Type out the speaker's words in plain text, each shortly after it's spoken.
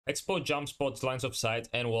Expo jump spots, lines of sight,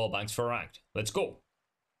 and wallbangs for ranked. Let's go.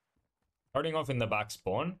 Starting off in the back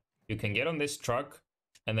spawn, you can get on this truck,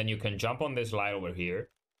 and then you can jump on this light over here.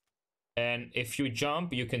 And if you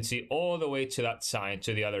jump, you can see all the way to that side,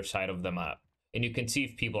 to the other side of the map. And you can see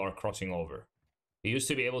if people are crossing over. You used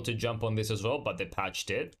to be able to jump on this as well, but they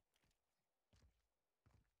patched it.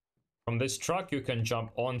 From this truck, you can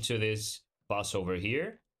jump onto this bus over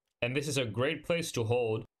here. And this is a great place to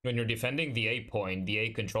hold when you're defending the A point, the A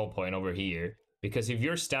control point over here. Because if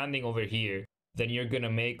you're standing over here, then you're going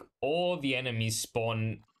to make all the enemies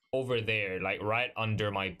spawn over there, like right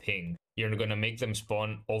under my ping. You're going to make them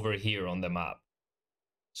spawn over here on the map.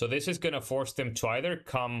 So this is going to force them to either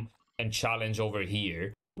come and challenge over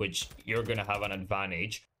here, which you're going to have an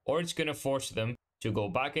advantage, or it's going to force them to go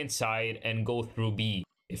back inside and go through B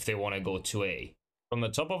if they want to go to A. From the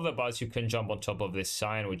top of the bus, you can jump on top of this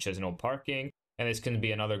sign, which has no parking, and this can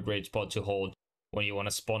be another great spot to hold when you want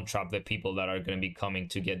to spawn trap the people that are going to be coming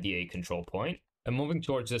to get the A control point. And moving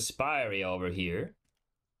towards the spa area over here,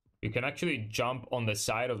 you can actually jump on the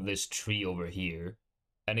side of this tree over here.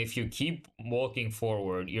 And if you keep walking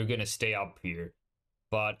forward, you're going to stay up here.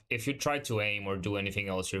 But if you try to aim or do anything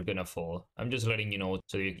else, you're going to fall. I'm just letting you know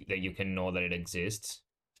so that you can know that it exists.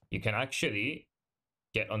 You can actually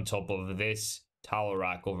get on top of this towel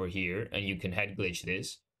rack over here, and you can head glitch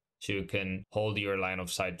this. So you can hold your line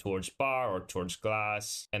of sight towards bar or towards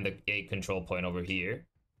glass and the A control point over here.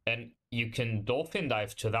 And you can dolphin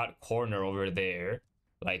dive to that corner over there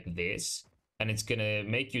like this, and it's gonna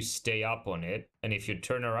make you stay up on it. And if you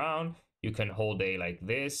turn around, you can hold A like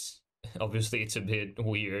this. Obviously it's a bit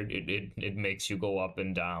weird, it makes you go up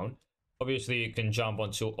and down. Obviously you can jump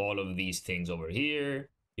onto all of these things over here.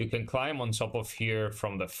 You can climb on top of here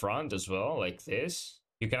from the front as well, like this.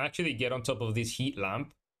 You can actually get on top of this heat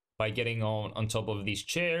lamp by getting on top of these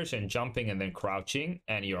chairs and jumping and then crouching,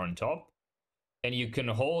 and you're on top. And you can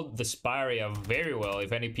hold the spa area very well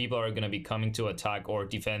if any people are going to be coming to attack or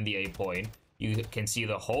defend the A point. You can see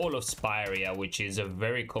the whole of spa area, which is a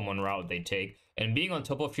very common route they take. And being on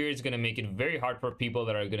top of here is going to make it very hard for people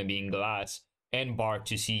that are going to be in glass and bar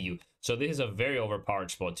to see you. So this is a very overpowered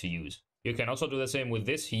spot to use. You can also do the same with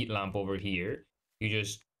this heat lamp over here. You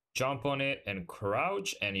just jump on it and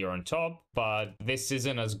crouch and you're on top. But this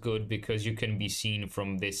isn't as good because you can be seen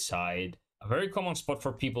from this side. A very common spot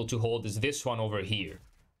for people to hold is this one over here,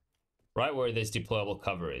 right where this deployable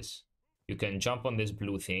cover is. You can jump on this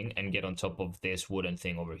blue thing and get on top of this wooden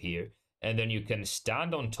thing over here. And then you can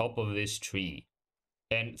stand on top of this tree.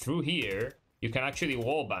 And through here, you can actually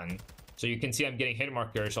wallbang. So you can see I'm getting hit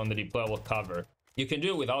markers on the deployable cover. You can do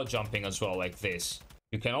it without jumping as well, like this.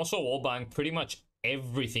 You can also wallbang pretty much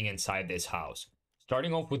everything inside this house.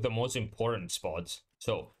 Starting off with the most important spots.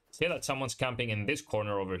 So, say that someone's camping in this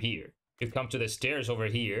corner over here. You come to the stairs over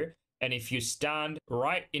here, and if you stand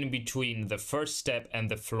right in between the first step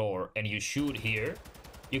and the floor, and you shoot here,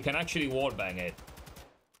 you can actually wallbang it.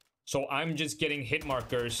 So I'm just getting hit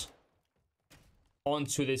markers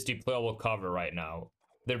onto this deployable cover right now.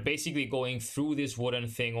 They're basically going through this wooden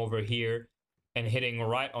thing over here and hitting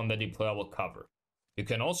right on the deployable cover. You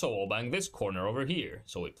can also wallbang this corner over here.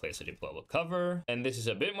 So we place a deployable cover, and this is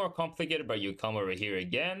a bit more complicated, but you come over here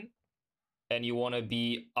again, and you want to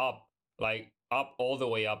be up, like up all the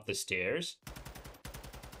way up the stairs,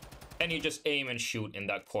 and you just aim and shoot in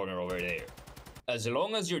that corner over there. As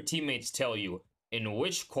long as your teammates tell you in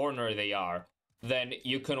which corner they are, then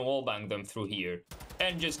you can wallbang them through here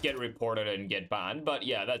and just get reported and get banned. But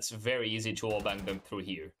yeah, that's very easy to wallbang them through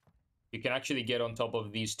here. You can actually get on top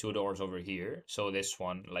of these two doors over here. So this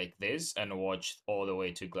one like this, and watch all the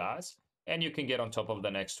way to glass. And you can get on top of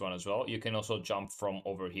the next one as well. You can also jump from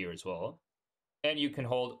over here as well. And you can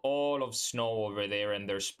hold all of snow over there and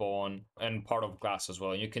their spawn and part of glass as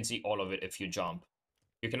well. And you can see all of it if you jump.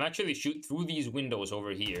 You can actually shoot through these windows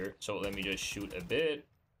over here. So let me just shoot a bit.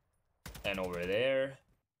 And over there,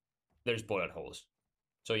 there's bullet holes.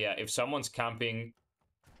 So yeah, if someone's camping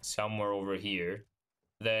somewhere over here,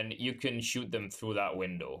 then you can shoot them through that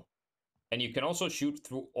window. And you can also shoot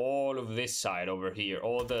through all of this side over here.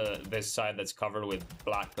 All this side that's covered with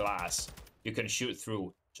black glass, you can shoot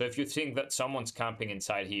through. So if you think that someone's camping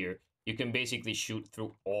inside here, you can basically shoot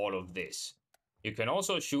through all of this. You can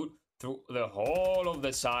also shoot through the whole of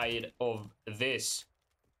the side of this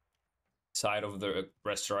side of the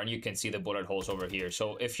restaurant. You can see the bullet holes over here.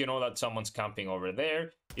 So if you know that someone's camping over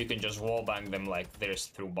there, you can just wallbang them like this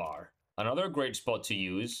through bar. Another great spot to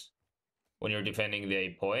use when you're defending the A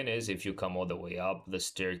point is if you come all the way up the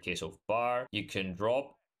staircase of bar, you can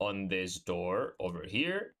drop on this door over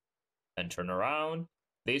here and turn around.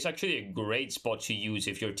 This is actually a great spot to use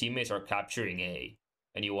if your teammates are capturing A.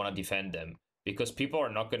 and you want to defend them, because people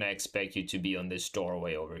are not going to expect you to be on this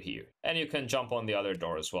doorway over here. And you can jump on the other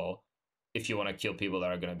door as well if you want to kill people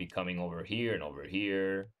that are going to be coming over here and over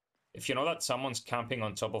here. If you know that someone's camping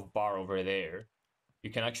on top of bar over there, you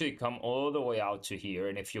can actually come all the way out to here,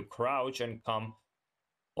 and if you crouch and come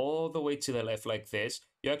all the way to the left like this,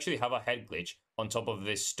 you actually have a head glitch on top of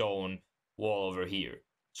this stone wall over here.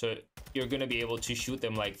 So you're going to be able to shoot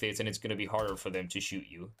them like this, and it's going to be harder for them to shoot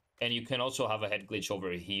you. And you can also have a head glitch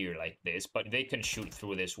over here like this, but they can shoot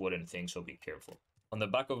through this wooden thing, so be careful. On the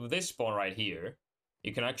back of this spawn right here,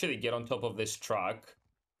 you can actually get on top of this truck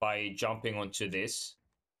by jumping onto this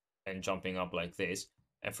and jumping up like this.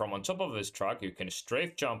 And from on top of this truck, you can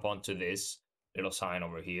strafe jump onto this little sign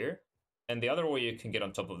over here. And the other way you can get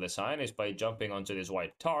on top of the sign is by jumping onto this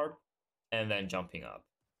white tarp and then jumping up,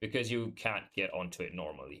 because you can't get onto it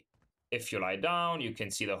normally. If you lie down, you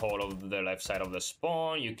can see the whole of the left side of the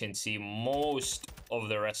spawn. You can see most of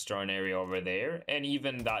the restaurant area over there, and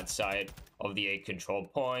even that side of the A control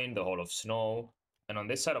point, the whole of snow. And on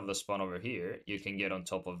this side of the spawn over here, you can get on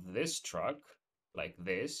top of this truck like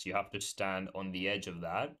this. You have to stand on the edge of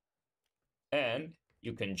that, and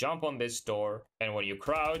you can jump on this door, and when you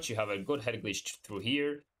crouch, you have a good head glitch through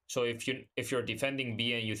here. So if you're defending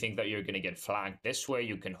B and you think that you're going to get flanked this way,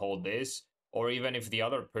 you can hold this. Or even if the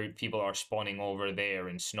other people are spawning over there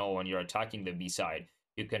in snow and you're attacking the B side,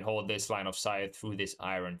 you can hold this line of sight through this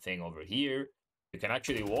iron thing over here. You can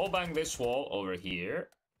actually wallbang this wall over here,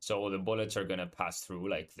 so the bullets are going to pass through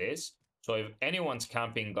like this. So if anyone's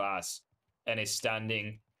camping glass and is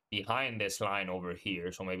standing behind this line over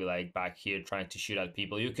here, so maybe like back here trying to shoot at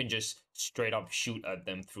people, you can just straight up shoot at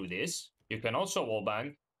them through this. You can also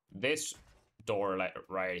wallbang this door like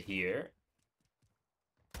right here.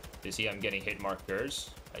 You see I'm getting hit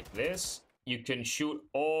markers like this. You can shoot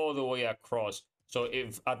all the way across. So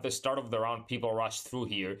if at the start of the round people rush through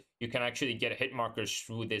here, you can actually get hit markers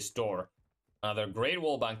through this door. Another great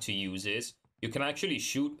wallbang to use is you can actually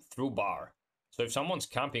shoot through bar. So if someone's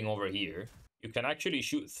camping over here, you can actually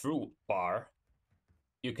shoot through bar.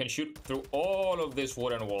 You can shoot through all of this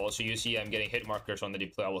wooden wall. So you see I'm getting hit markers on the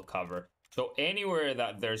deployable cover. So anywhere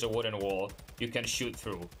that there's a wooden wall, you can shoot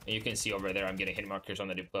through. And you can see over there I'm getting hit markers on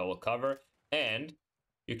the deployable cover. And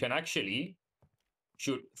you can actually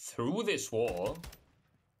shoot through this wall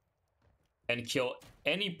and kill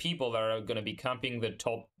any people that are going to be camping the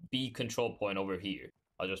top B control point over here.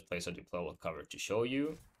 I'll just place a deployable cover to show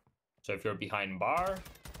you. So if you're behind bar,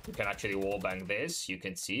 you can actually wallbang this. You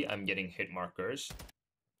can see I'm getting hit markers.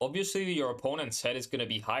 Obviously, your opponent's head is going to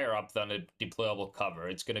be higher up than a deployable cover.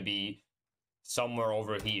 It's going to be somewhere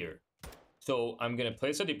over here. So I'm going to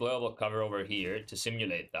place a deployable cover over here to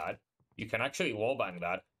simulate that. You can actually wallbang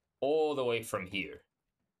that all the way from here.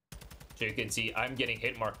 So you can see I'm getting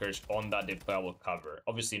hit markers on that deployable cover.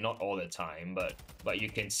 Obviously not all the time, but you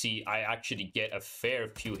can see I actually get a fair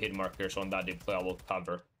few hit markers on that deployable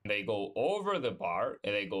cover. They go over the bar,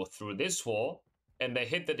 and they go through this wall, and they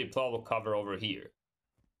hit the deployable cover over here.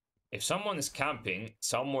 If someone is camping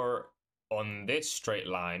somewhere on this straight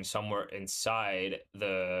line, somewhere inside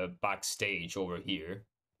the backstage over here,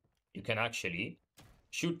 you can actually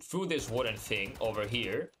shoot through this wooden thing over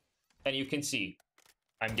here, and you can see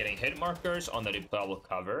I'm getting hit markers on the deployable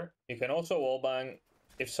cover. You can also wallbang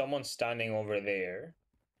if someone's standing over there,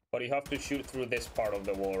 but you have to shoot through this part of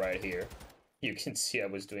the wall right here. You can see I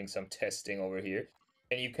was doing some testing over here,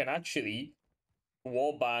 and you can actually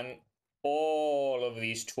wallbang all of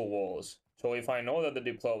these two walls. So if I know that the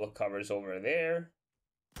deployable cover is over there,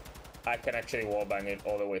 I can actually wallbang it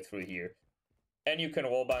all the way through here. And you can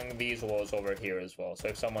wallbang these walls over here as well. So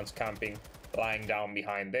if someone's camping lying down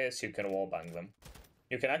behind this, you can wallbang them.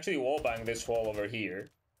 You can actually wallbang this wall over here.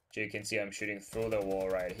 So you can see I'm shooting through the wall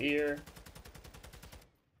right here.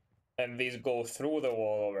 And these go through the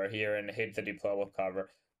wall over here and hit the deployable cover.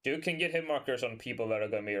 You can get hit markers on people that are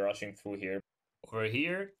going to be rushing through here. Over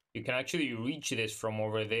here, you can actually reach this from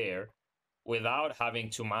over there without having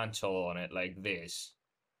to mantle on it like this.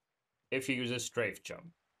 If you use a strafe jump.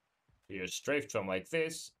 You just strafe jump like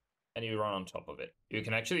this, and you run on top of it. You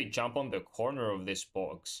can actually jump on the corner of this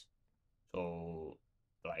box. So,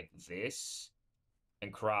 like this.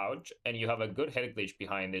 And crouch, and you have a good head glitch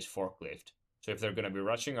behind this forklift. So if they're going to be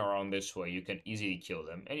rushing around this way, you can easily kill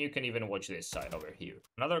them. And you can even watch this side over here.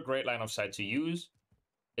 Another great line of sight to use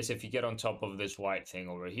is if you get on top of this white thing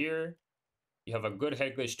over here. You have a good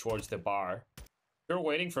head glitch towards the bar. You're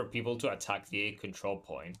waiting for people to attack the A control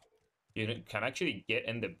point. You can actually get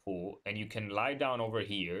in the pool, and you can lie down over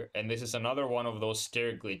here. And this is another one of those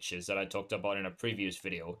stair glitches that I talked about in a previous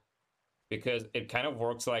video, because it kind of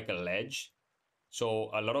works like a ledge. So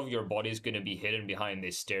a lot of your body is going to be hidden behind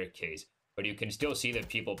this staircase, but you can still see the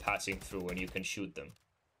people passing through and you can shoot them.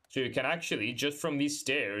 So you can actually, just from these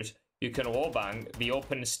stairs, you can wallbang the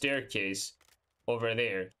open staircase over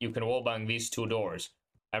there. You can wallbang these two doors.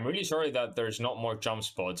 I'm really sorry that there's not more jump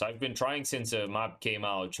spots. I've been trying since the map came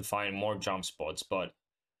out to find more jump spots, but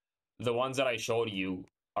the ones that I showed you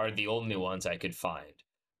are the only ones I could find.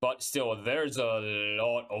 But still, there's a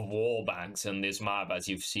lot of wallbangs in this map, as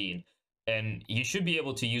you've seen. And you should be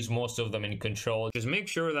able to use most of them in control. Just make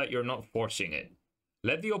sure that you're not forcing it.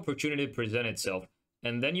 Let the opportunity present itself,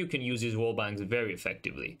 and then you can use these wallbangs very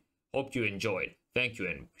effectively. Hope you enjoyed. Thank you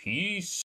and peace.